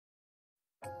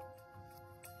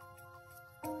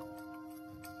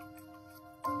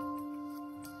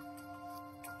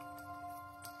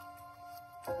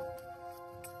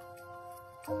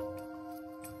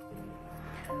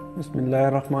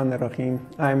Bismillahirrahmanirrahim.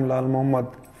 I am Lal Mohammad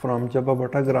from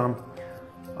Batagram.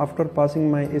 After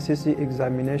passing my SSC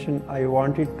examination, I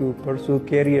wanted to pursue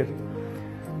career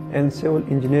in civil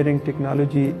engineering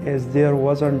technology as there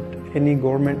wasn't any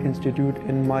government institute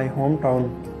in my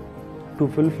hometown to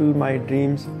fulfill my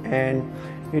dreams, and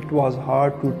it was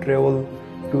hard to travel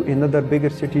to another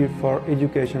bigger city for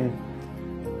education.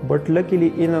 But luckily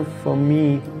enough for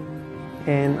me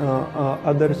and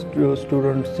other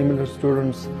similar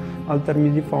students,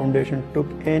 Al-Tirmizi Foundation took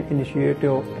an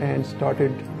initiative and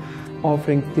started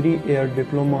offering 3-year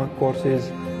diploma courses.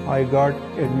 I got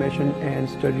admission and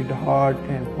studied hard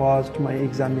and passed my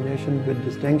examination with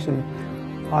distinction.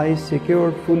 I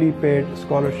secured fully paid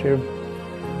scholarship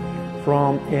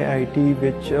from AIT,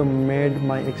 which made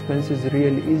my expenses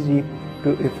really easy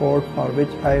to afford, for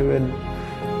which I will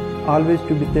always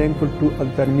to be thankful to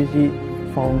Al-Tirmizi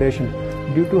Foundation.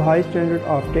 Due to high standard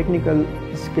of technical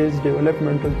skills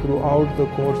development throughout the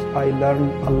course, I learned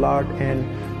a lot and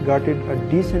got it a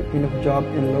decent enough job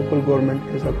in local government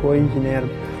as a co-engineer.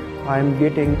 I am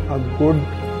getting a good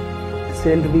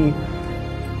salary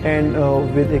and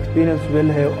with experience will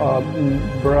have a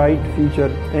bright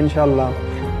future, inshallah.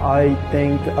 I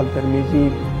thank Al-Tirmizi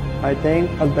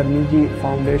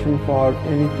Foundation for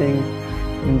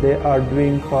anything they are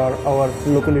doing for our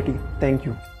locality. Thank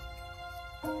you.